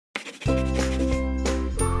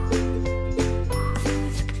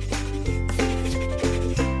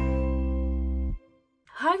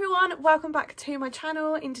welcome back to my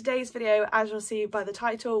channel. In today's video, as you'll see by the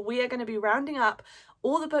title, we are going to be rounding up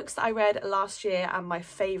all the books that I read last year and my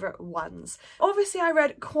favourite ones. Obviously I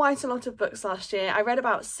read quite a lot of books last year. I read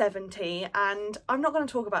about 70 and I'm not going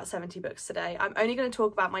to talk about 70 books today. I'm only going to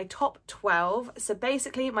talk about my top 12. So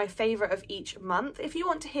basically my favourite of each month. If you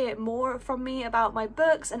want to hear more from me about my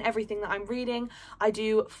books and everything that I'm reading, I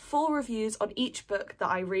do full reviews on each book that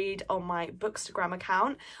I read on my Bookstagram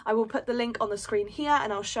account. I will put the link on the screen here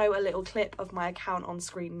and I'll show a little clip of my account on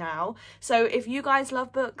screen now. So if you guys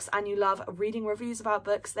love books and you love reading reviews about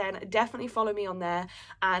books, then definitely follow me on there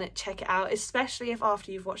and check it out, especially if after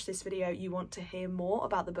you've watched this video you want to hear more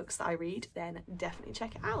about the books that I read, then definitely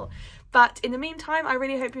check it out. But in the meantime, I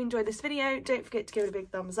really hope you enjoyed this video. Don't forget to give it a big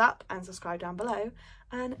thumbs up and subscribe down below,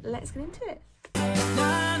 and let's get into it.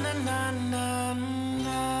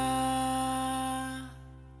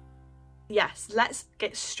 Yes, let's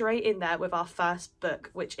get straight in there with our first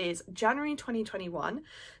book, which is January 2021.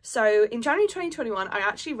 So in January 2021, I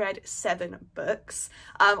actually read 7 books.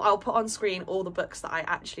 I'll put on screen all the books that I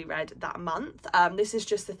actually read that month. This is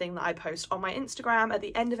just the thing that I post on my Instagram. At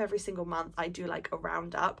the end of every single month, I do like a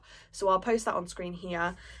roundup. So I'll post that on screen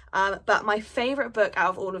here. But my favourite book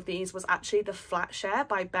out of all of these was actually The Flatshare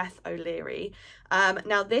by Beth Leary.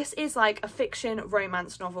 Now this is like a fiction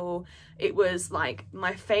romance novel. It was like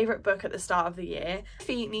my favourite book at the start of the year.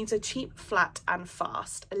 Fee needs a cheap flat and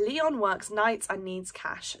fast. Leon works nights and needs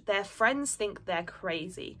cash. Their friends think they're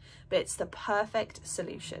crazy, but it's the perfect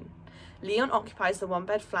solution. Leon occupies the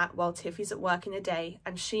 1-bed flat while Tiffy's at work in the day,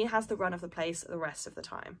 and she has the run of the place the rest of the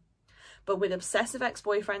time. But with obsessive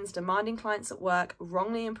ex-boyfriends, demanding clients at work,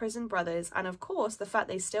 wrongly imprisoned brothers, and of course the fact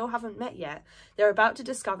they still haven't met yet, they're about to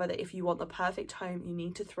discover that if you want the perfect home, you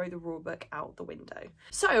need to throw the rulebook out the window.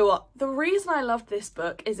 So the reason I loved this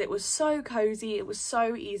book is it was so cozy, it was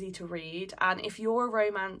so easy to read, and if you're a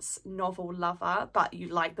romance novel lover but you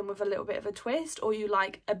like them with a little bit of a twist, or you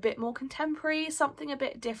like a bit more contemporary, something a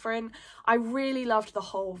bit different, I really loved the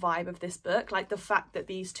whole vibe of this book. Like the fact that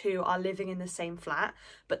these two are living in the same flat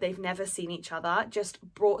but they've never seen each other just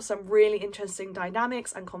brought some really interesting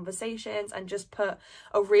dynamics and conversations and just put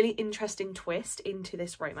a really interesting twist into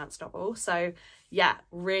this romance novel. So yeah,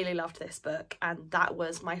 really loved this book, and that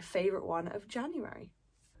was my favourite one of January.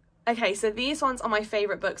 Okay, so these ones are my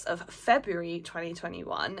favourite books of February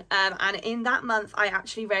 2021, and in that month I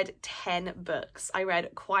actually read 10 books. I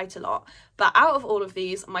read quite a lot, but out of all of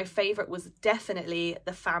these, my favourite was definitely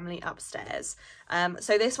The Family Upstairs.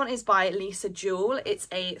 So this one is by Jewell. It's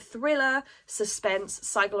a thriller, suspense,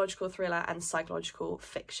 psychological thriller and psychological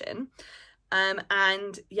fiction.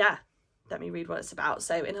 And yeah, let me read what it's about.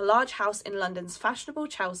 So in a large house in London's fashionable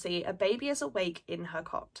Chelsea, a baby is awake in her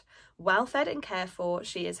cot. Well fed and cared for,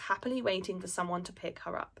 she is happily waiting for someone to pick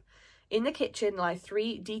her up. In the kitchen lie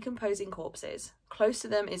 3 decomposing corpses. Close to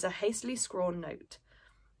them is a hastily scrawled note.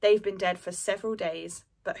 They've been dead for several days,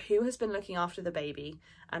 but who has been looking after the baby,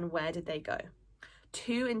 and where did they go?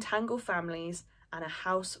 2 entangled families and a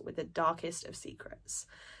house with the darkest of secrets.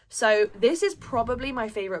 So this is probably my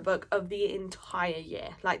favourite book of the entire year.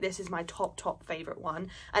 Like, this is my top favourite one.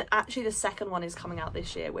 And actually the second one is coming out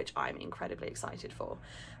this year, which I'm incredibly excited for.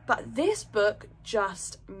 But this book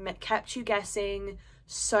just kept you guessing,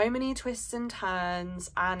 so many twists and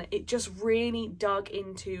turns, and it just really dug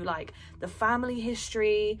into like the family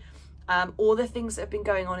history, all the things that have been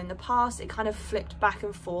going on in the past. It kind of flipped back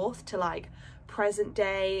and forth to like present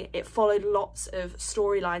day. It followed lots of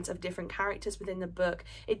storylines of different characters within the book.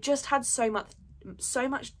 It just had so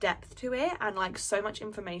much depth to it and like so much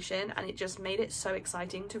information, and it just made it so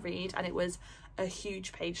exciting to read, and it was a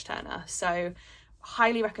huge page turner. So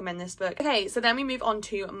highly recommend this book. Okay, so then we move on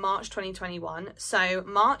to March 2021. So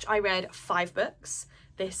March I read 5 books.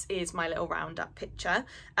 This is my little roundup picture,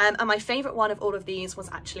 and my favourite one of all of these was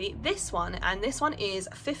actually this one, and this one is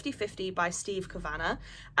 50/50 by Cavanagh,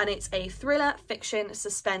 and it's a thriller, fiction,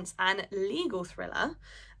 suspense and legal thriller.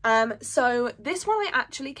 So this one I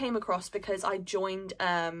actually came across because I joined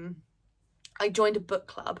a book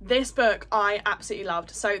club. This book I absolutely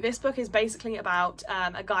loved. So this book is basically about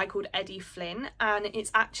a guy called Eddie Flynn, and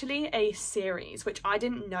it's actually a series, which I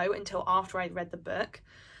didn't know until after I read the book.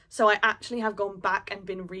 So I actually have gone back and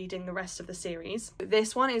been reading the rest of the series.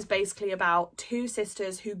 This one is basically about 2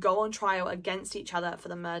 sisters who go on trial against each other for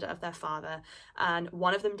the murder of their father. And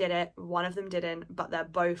one of them did it, one of them didn't, but they're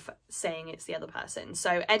both saying it's the other person.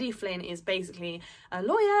 So Eddie Flynn is basically a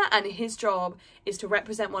lawyer, and his job is to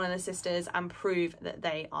represent one of the sisters and prove that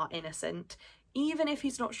they are innocent even if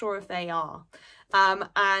he's not sure if they are.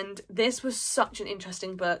 And this was such an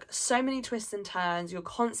interesting book. So many twists and turns. You're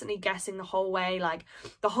constantly guessing the whole way. Like,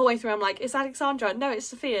 the whole way through, I'm like, it's Alexandra. No, it's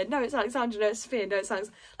Sophia. No, it's Alexandra. No, it's Sophia. No, it's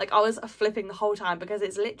Alexandra. Like, I was flipping the whole time because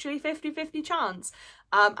it's literally 50-50 chance.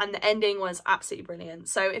 And the ending was absolutely brilliant.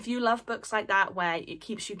 So if you love books like that, where it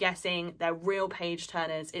keeps you guessing, they're real page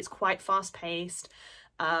turners, it's quite fast paced.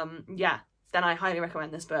 Yeah. Then I highly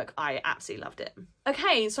recommend this book. I absolutely loved it.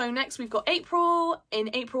 Okay, so next we've got April. In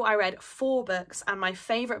April, I read 4 books, and my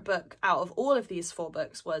favourite book out of all of these 4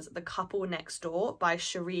 books was The Couple Next Door by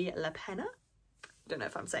Shari Lapena. Don't know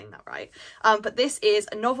if I'm saying that right. But this is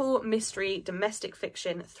a novel, mystery, domestic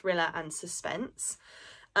fiction, thriller, and suspense.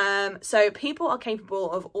 So people are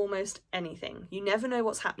capable of almost anything. You never know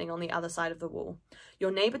what's happening on the other side of the wall.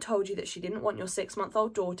 Your neighbour told you that she didn't want your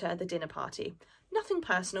 6-month-old daughter at the dinner party. Nothing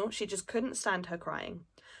personal, she just couldn't stand her crying.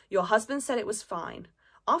 Your husband said it was fine.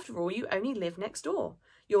 After all, you only live next door.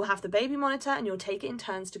 You'll have the baby monitor and you'll take it in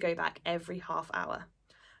turns to go back every half hour.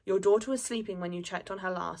 Your daughter was sleeping when you checked on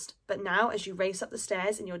her last, but now as you race up the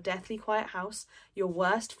stairs in your deathly quiet house, your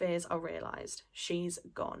worst fears are realised. She's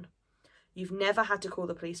gone. You've never had to call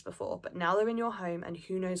the police before, but now they're in your home and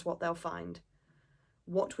who knows what they'll find.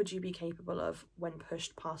 What would you be capable of when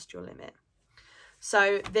pushed past your limit?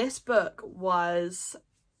 So this book was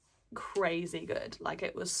crazy good. Like,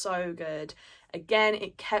 it was so good. Again,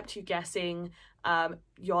 it kept you guessing.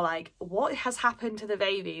 You're like, what has happened to the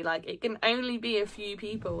baby? Like, it can only be a few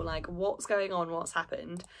people. Like, what's going on? What's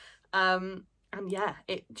happened? And yeah,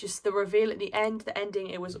 it just, the reveal at the end, the ending,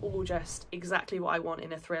 it was all just exactly what I want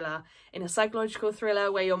in a thriller, in a psychological thriller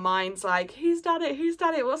where your mind's like, who's done it? Who's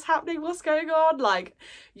done it? What's happening? What's going on? Like,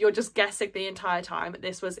 you're just guessing the entire time.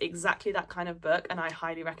 This was exactly that kind of book and I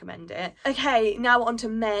highly recommend it. Okay, now on to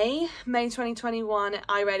May. May 2021,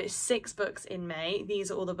 I read 6 books in May.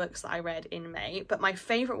 These are all the books that I read in May, but my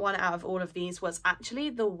favourite one out of all of these was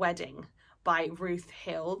actually The Wedding by Ruth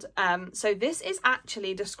Hild. So this is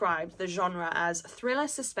actually described, the genre, as thriller,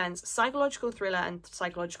 suspense, psychological thriller and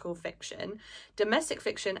psychological fiction, domestic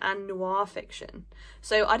fiction and noir fiction.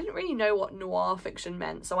 So I didn't really know what noir fiction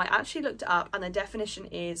meant, so I actually looked it up, and the definition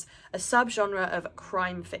is a subgenre of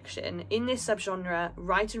crime fiction. In this subgenre,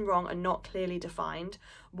 right and wrong are not clearly defined,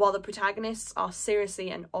 while the protagonists are seriously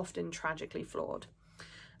and often tragically flawed.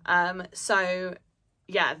 So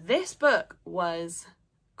yeah, this book was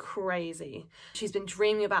crazy. She's been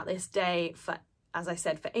dreaming about this day for, as I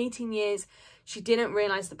said, for 18 years. She didn't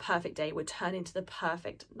realise the perfect day would turn into the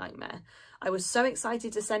perfect nightmare. I was so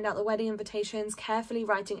excited to send out the wedding invitations, carefully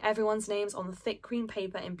writing everyone's names on the thick cream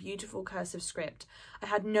paper in beautiful cursive script. I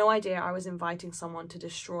had no idea I was inviting someone to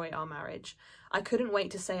destroy our marriage. I couldn't wait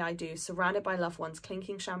to say I do, surrounded by loved ones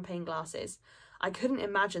clinking champagne glasses. I couldn't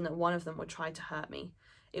imagine that one of them would try to hurt me.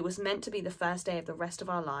 It was meant to be the first day of the rest of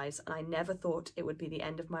our lives, and I never thought it would be the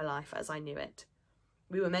end of my life as I knew it.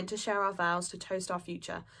 We were meant to share our vows to toast our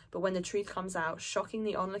future, but when the truth comes out, shocking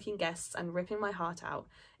the onlooking guests and ripping my heart out,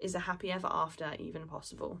 is a happy ever after even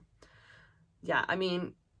possible? Yeah, I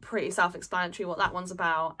mean, pretty self-explanatory what that one's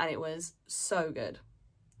about, and it was so good.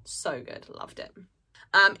 So good. Loved it.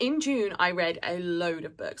 In June, I read a load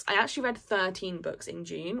of books. I actually read 13 books in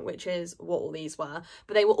June, which is what all these were,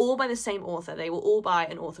 but they were all by the same author. They were all by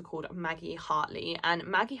an author called Maggie, Hartley, and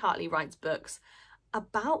Maggie Hartley writes books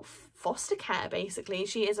about foster care, basically.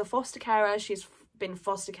 She is a foster carer. She's been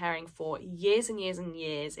foster caring for years and years and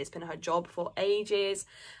years. It's been her job for ages,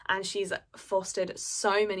 and she's fostered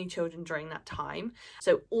so many children during that time.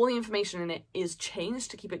 So all the information in it is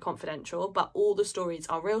changed to keep it confidential, but all the stories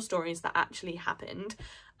are real stories that actually happened.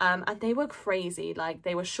 And they were crazy. Like,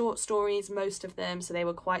 they were short stories, most of them, so they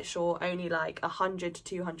were quite short, only like 100 to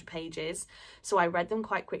 200 pages. So I read them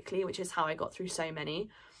quite quickly, which is how I got through so many.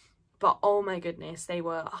 But oh my goodness, they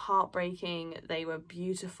were heartbreaking, they were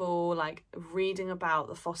beautiful. Like, reading about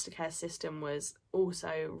the foster care system was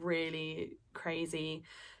also really crazy.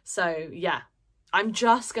 So yeah, I'm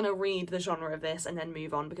just going to read the genre of this and then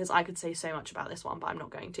move on, because I could say so much about this one, but I'm not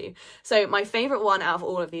going to. So my favourite one out of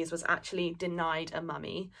all of these was actually Denied a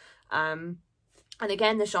Mummy. And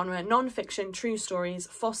again, the genre, non-fiction, true stories,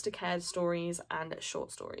 foster care stories, and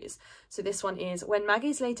short stories. So this one is, when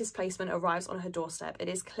Maggie's latest placement arrives on her doorstep, it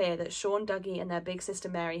is clear that Sean, Dougie and their big sister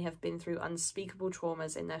Mary have been through unspeakable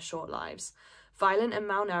traumas in their short lives. Violent and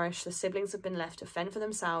malnourished, the siblings have been left to fend for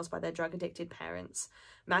themselves by their drug-addicted parents.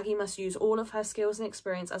 Maggie must use all of her skills and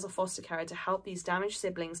experience as a foster carer to help these damaged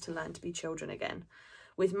siblings to learn to be children again.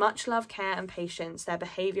 With much love, care and patience, their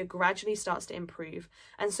behaviour gradually starts to improve,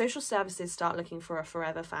 and social services start looking for a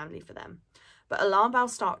forever family for them. But alarm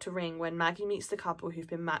bells start to ring when Maggie meets the couple who've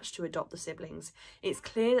been matched to adopt the siblings. It's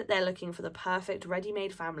clear that they're looking for the perfect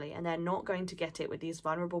ready-made family, and they're not going to get it with these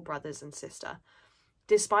vulnerable brothers and sister.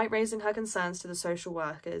 Despite raising her concerns to the social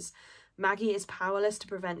workers, Maggie is powerless to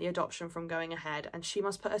prevent the adoption from going ahead, and she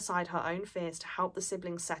must put aside her own fears to help the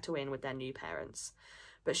siblings settle in with their new parents.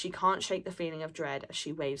 But she can't shake the feeling of dread as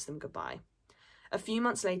she waves them goodbye. A few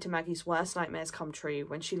months later, Maggie's worst nightmares come true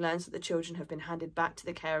when she learns that the children have been handed back to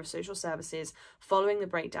the care of social services following the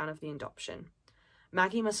breakdown of the adoption.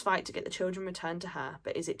 Maggie must fight to get the children returned to her,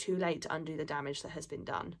 but is it too late to undo the damage that has been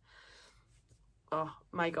done? Oh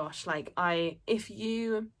my gosh, like, if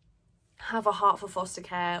you have a heart for foster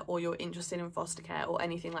care, or you're interested in foster care or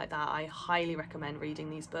anything like that, I highly recommend reading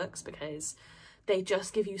these books, because they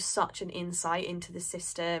just give you such an insight into the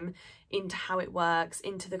system, into how it works,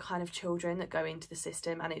 into the kind of children that go into the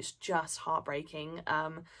system, and it's just heartbreaking.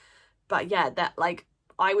 But yeah, that, like,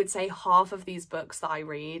 I would say half of these books that I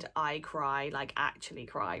read, I cry, like actually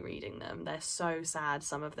cry reading them. They're so sad,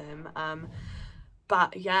 some of them.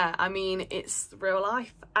 But yeah, I mean, it's real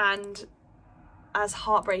life, and as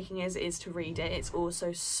heartbreaking as it is to read it, it's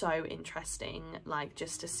also so interesting, like,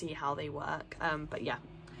 just to see how they work. But yeah,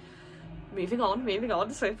 moving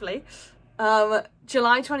on swiftly.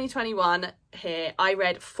 July 2021 here, I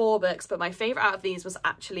read 4 books, but my favourite out of these was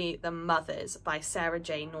actually The Mothers by Sarah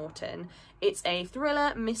J. Norton. It's a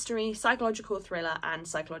thriller, mystery, psychological thriller and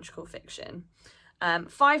psychological fiction.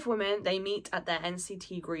 5 women, they meet at their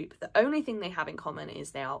NCT group. The only thing they have in common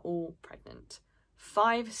is they are all pregnant.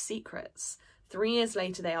 5 secrets. 3 years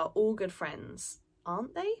later, they are all good friends.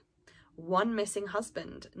 Aren't they? 1 missing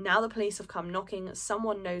husband. Now the police have come knocking.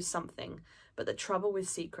 Someone knows something. But the trouble with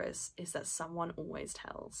secrets is that someone always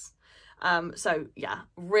tells. So yeah,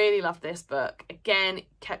 really loved this book. Again, it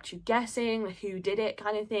kept you guessing who did it,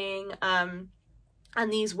 kind of thing. And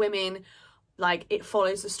these women, like, it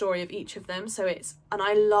follows the story of each of them. So it's, and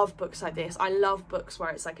I love books like this. I love books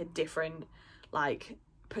where it's like a different, like,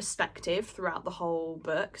 perspective throughout the whole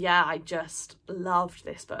book. Yeah, I just loved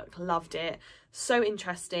this book, loved it. So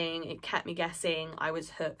interesting, it kept me guessing, I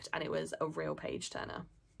was hooked, and it was a real page turner.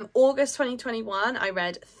 August 2021, I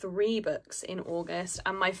read 3 books in August,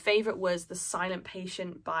 and my favourite was The Silent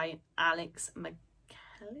Patient by Alex Michaelides.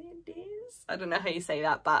 I don't know how you say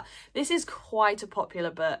that, but this is quite a popular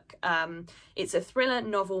book. It's a thriller,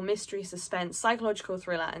 novel, mystery, suspense, psychological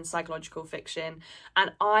thriller and psychological fiction,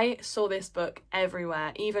 and I saw this book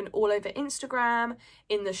everywhere, even all over Instagram,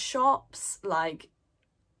 in the shops, like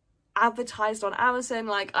advertised on Amazon.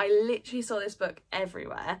 Like, I literally saw this book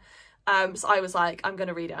everywhere. So I was like, I'm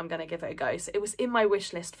gonna read it, I'm gonna give it a go. So it was in my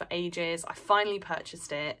wish list for ages. I finally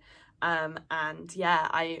purchased it, and yeah,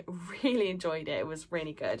 I really enjoyed it. It was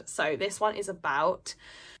really good. So this one is about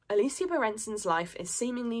Alicia Berenson's life is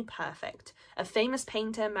seemingly perfect. A famous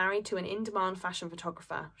painter married to an in-demand fashion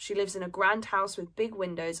photographer. She lives in a grand house with big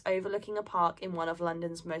windows overlooking a park in one of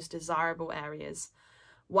London's most desirable areas.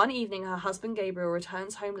 One evening, her husband Gabriel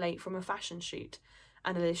returns home late from a fashion shoot,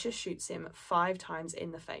 and Alicia shoots him 5 times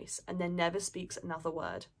in the face and then never speaks another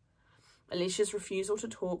word. Alicia's refusal to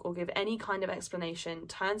talk or give any kind of explanation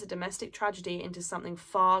turns a domestic tragedy into something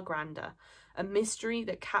far grander, a mystery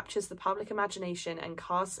that captures the public imagination and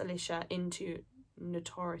casts Alicia into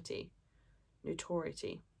notoriety.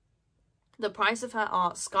 The price of her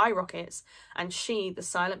art skyrockets, and she, the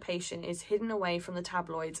silent patient, is hidden away from the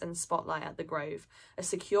tabloids and spotlight at the Grove, a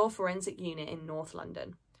secure forensic unit in North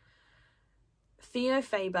London. Theo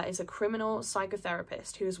Faber is a criminal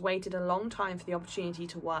psychotherapist who has waited a long time for the opportunity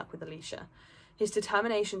to work with Alicia. His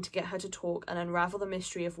determination to get her to talk and unravel the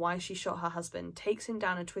mystery of why she shot her husband takes him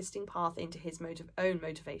down a twisting path into his own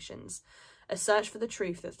motivations, a search for the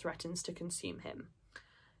truth that threatens to consume him.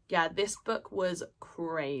 Yeah, this book was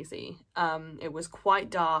crazy. It was quite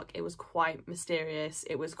dark, it was quite mysterious,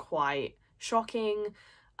 it was quite shocking,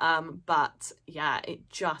 but yeah, it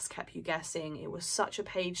just kept you guessing. It was such a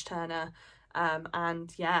page turner.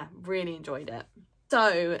 And yeah, really enjoyed it.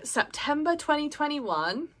 So September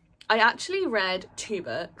 2021, I actually read 2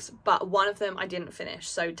 books, but one of them I didn't finish,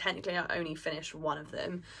 so technically I only finished one of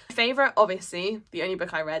them. My favourite, obviously, the only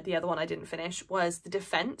book I read, the other one I didn't finish, was The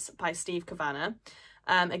Defence by Steve Cavanagh.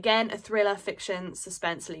 Again, a thriller, fiction,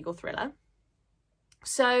 suspense, legal thriller.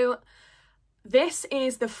 So this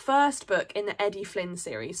is the first book in the Eddie Flynn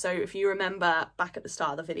series. So if you remember back at the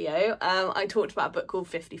start of the video, I talked about a book called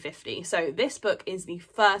 50/50. So this book is the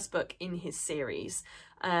first book in his series.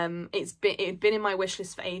 It'd been in my wish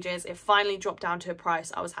list for ages. It finally dropped down to a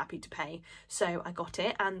price I was happy to pay. So I got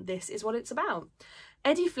it, and this is what it's about.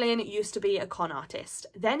 Eddie Flynn used to be a con artist.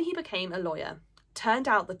 Then he became a lawyer. Turned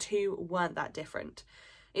out the two weren't that different.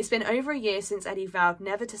 It's been over a year since Eddie vowed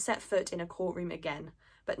never to set foot in a courtroom again,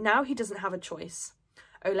 but now he doesn't have a choice.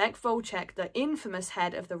 Oleg Volchek, the infamous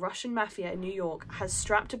head of the Russian mafia in New York, has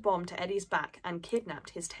strapped a bomb to Eddie's back and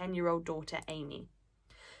kidnapped his 10-year-old daughter, Amy.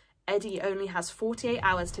 Eddie only has 48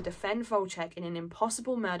 hours to defend Volchek in an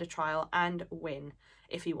impossible murder trial and win,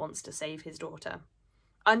 if he wants to save his daughter.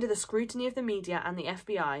 Under the scrutiny of the media and the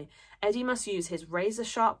FBI, Eddie must use his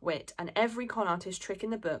razor-sharp wit and every con artist trick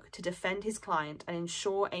in the book to defend his client and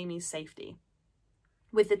ensure Amy's safety.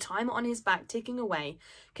 With the time on his back ticking away,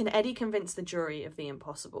 can Eddie convince the jury of the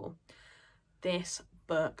impossible? This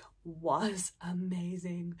book was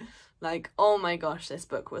amazing. Like, oh my gosh, this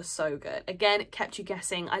book was so good. Again, it kept you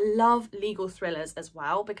guessing. I love legal thrillers as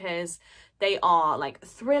well because they are like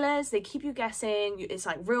thrillers, they keep you guessing, it's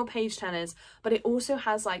like real page turners, but it also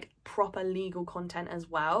has like proper legal content as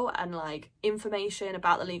well and like information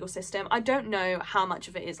about the legal system. I don't know how much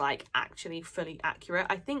of it is like actually fully accurate.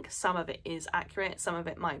 I think some of it is accurate, some of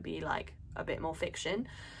it might be like a bit more fiction.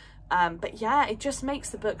 But yeah, it just makes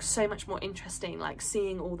the book so much more interesting, like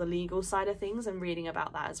seeing all the legal side of things and reading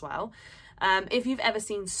about that as well. If you've ever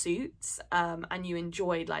seen Suits and you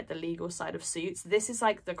enjoyed like the legal side of Suits, this is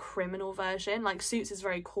like the criminal version. Like Suits is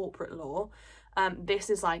very corporate law. This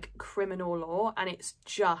is like criminal law and it's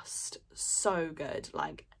just so good.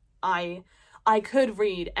 Like I could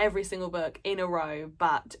read every single book in a row,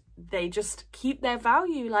 but they just keep their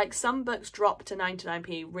value. Like some books drop to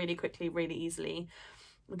 99p really quickly, really easily.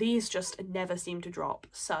 These just never seem to drop,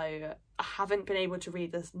 so I haven't been able to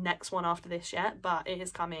read this next one after this yet, but it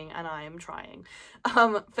is coming and I am trying.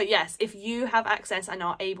 But yes, if you have access and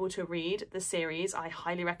are able to read the series, I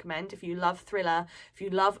highly recommend. If you love thriller, if you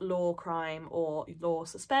love law crime or law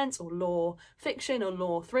suspense or law fiction or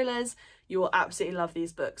law thrillers, you will absolutely love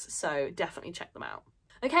these books, so definitely check them out.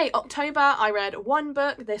 Okay, October, I read one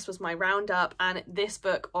book. This was my roundup, and this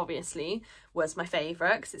book obviously was my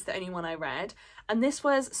favourite because it's the only one I read. And this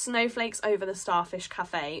was Snowflakes Over the Starfish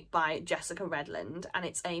Cafe by Jessica Redland, and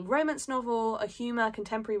it's a romance novel, a humour,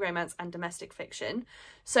 contemporary romance and domestic fiction.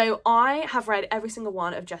 So I have read every single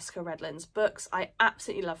one of Jessica Redland's books. I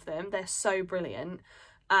absolutely love them. They're so brilliant.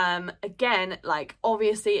 Again, like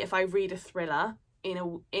obviously if I read a thriller in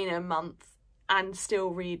a month and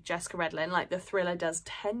still read Jessica Redland, like the thriller does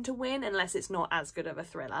tend to win unless it's not as good of a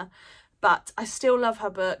thriller, but I still love her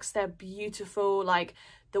books. They're beautiful. Like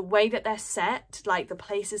the way that they're set, like the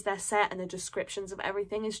places they're set and the descriptions of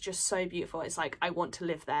everything is just so beautiful. It's like, I want to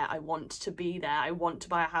live there, I want to be there, I want to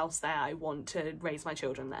buy a house there, I want to raise my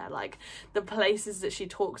children there. Like the places that she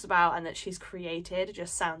talks about and that she's created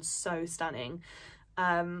just sounds so stunning.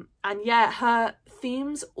 And yeah, her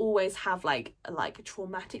themes always have like a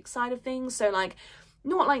traumatic side of things, so like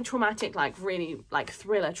not like traumatic like really like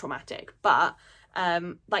thriller traumatic, but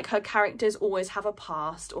like her characters always have a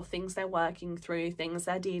past or things they're working through, things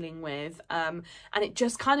they're dealing with, and it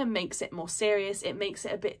just kind of makes it more serious. It makes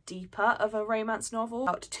it a bit deeper of a romance novel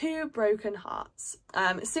about two broken hearts.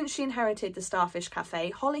 Since she inherited the Starfish Cafe,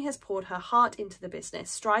 Holly has poured her heart into the business,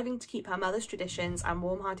 striving to keep her mother's traditions and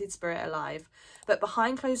warm-hearted spirit alive. But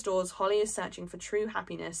behind closed doors, Holly is searching for true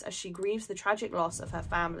happiness as she grieves the tragic loss of her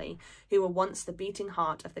family, who were once the beating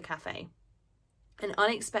heart of the cafe. An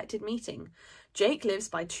unexpected meeting. Jake lives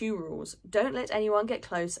by two rules: don't let anyone get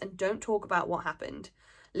close and don't talk about what happened.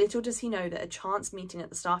 Little does he know that a chance meeting at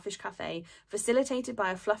the Starfish Cafe, facilitated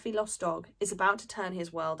by a fluffy lost dog, is about to turn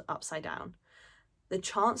his world upside down. The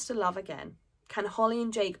chance to love again. Can Holly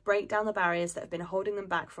and Jake break down the barriers that have been holding them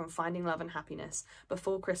back from finding love and happiness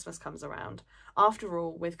before Christmas comes around? After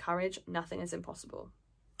all, with courage, nothing is impossible.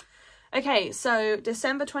 Okay, so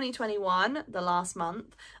December 2021, the last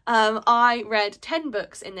month, I read 10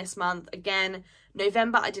 books in this month. Again,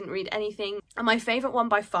 November I didn't read anything, and my favourite one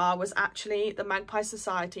by far was actually The Magpie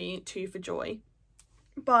Society, Two for Joy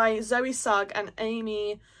by Zoe Sugg and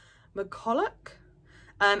Amy McCulloch.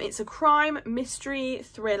 It's a crime, mystery,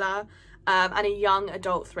 thriller, and a young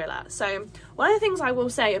adult thriller. So one of the things I will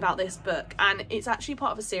say about this book, and it's actually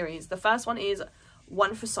part of a series, the first one is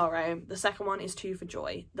One for Sorrow, the second one is Two for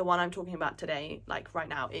Joy. The one I'm talking about today, like right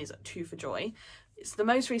now, is Two for Joy. It's the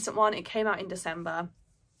most recent one. It came out in December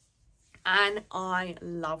and I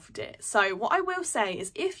loved it. So what I will say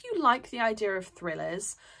is, if you like the idea of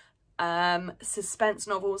thrillers, suspense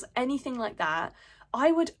novels, anything like that,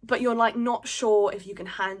 but you're like not sure if you can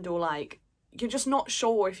handle, like, you're just not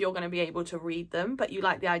sure if you're going to be able to read them, but you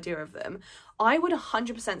like the idea of them, I would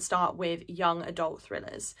 100% start with young adult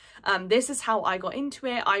thrillers. This is how I got into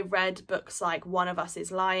it. I read books like One of Us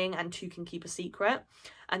is Lying and Two Can Keep a Secret,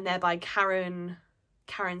 and they're by Karen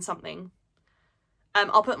something.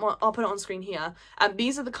 I'll put it on screen here.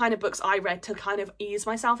 These are the kind of books I read to kind of ease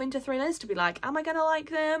myself into thrillers, to be like, am I gonna like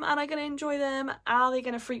them? Am I gonna enjoy them? Are they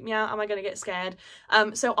gonna freak me out? Am I gonna get scared?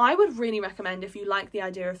 So I would really recommend, if you like the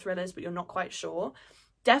idea of thrillers but you're not quite sure,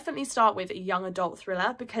 definitely start with a young adult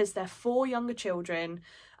thriller, because they're for younger children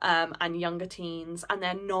and younger teens, and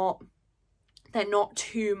they're not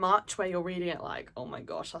too much where you're reading it like, oh my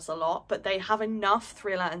gosh, that's a lot, but they have enough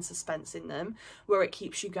thriller and suspense in them where it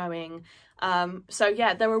keeps you going. So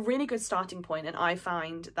yeah, they're a really good starting point, and I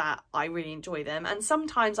find that I really enjoy them. And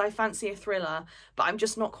sometimes I fancy a thriller, but I'm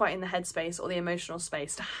just not quite in the headspace or the emotional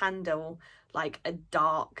space to handle like a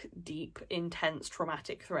dark, deep, intense,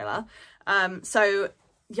 traumatic thriller. So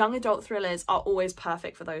young adult thrillers are always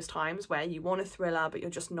perfect for those times where you want a thriller but you're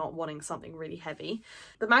just not wanting something really heavy.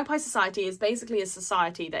 The Magpie Society is basically a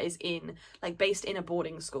society that is based in a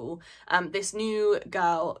boarding school. This new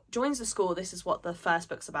girl joins the school. This is what the first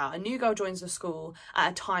book's about. A new girl joins the school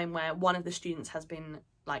at a time where one of the students has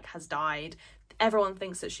died. Everyone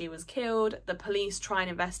thinks that she was killed. The police try and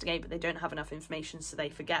investigate, but they don't have enough information, so they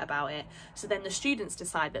forget about it. So then the students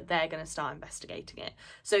decide that they're going to start investigating it.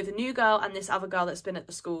 So the new girl and this other girl that's been at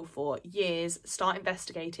the school for years start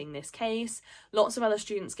investigating this case. Lots of other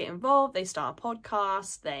students get involved. They start a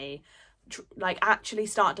podcast. They actually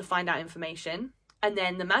start to find out information. And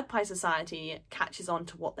then the Magpie Society catches on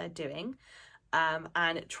to what they're doing,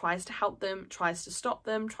 and it tries to help them, tries to stop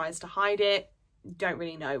them, tries to hide it. Don't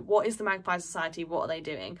really know. What is the Magpie Society? What are they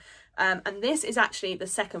doing? And this is actually the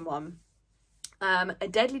second one. A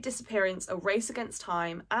deadly disappearance, a race against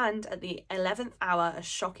time, and at the 11th hour, a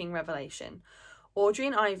shocking revelation. Audrey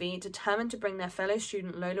and Ivy, determined to bring their fellow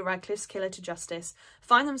student Lola Radcliffe's killer to justice,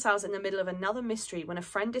 find themselves in the middle of another mystery when a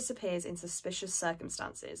friend disappears in suspicious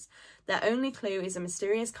circumstances. Their only clue is a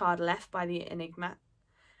mysterious card left by the enigmatic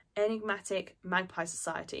Magpie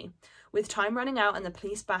Society. With time running out and the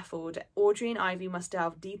police baffled, Audrey and Ivy must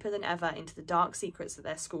delve deeper than ever into the dark secrets that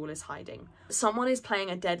their school is hiding. Someone is playing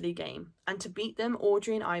a deadly game, and to beat them,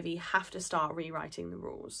 Audrey and Ivy have to start rewriting the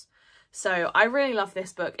rules. So I really love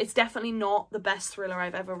this book. It's definitely not the best thriller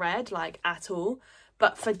I've ever read, like at all.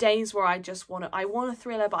 But for days where I want a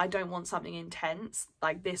thriller, but I don't want something intense,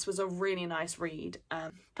 like this was a really nice read.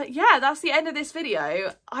 But yeah, that's the end of this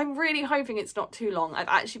video. I'm really hoping it's not too long. I've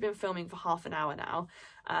actually been filming for half an hour now.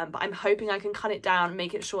 But I'm hoping I can cut it down and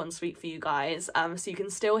make it short and sweet for you guys, so you can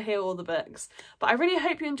still hear all the books. But I really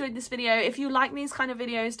hope you enjoyed this video. If you like these kind of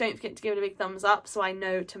videos, don't forget to give it a big thumbs up so I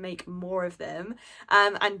know to make more of them.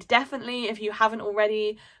 And definitely, if you haven't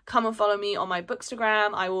already, come and follow me on my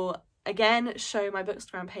Bookstagram. I will again show my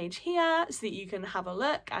Bookstagram page here so that you can have a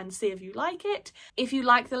look and see if you like it. If you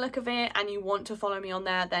like the look of it and you want to follow me on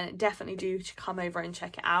there, then definitely do come over and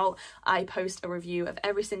check it out. I post a review of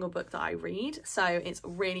every single book that I read, so it's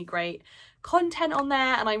really great content on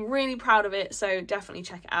there and I'm really proud of it, so definitely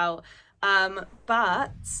check it out.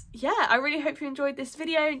 But yeah, I really hope you enjoyed this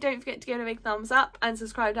video. Don't forget to give it a big thumbs up and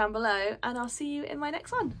subscribe down below, and I'll see you in my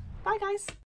next one. Bye guys.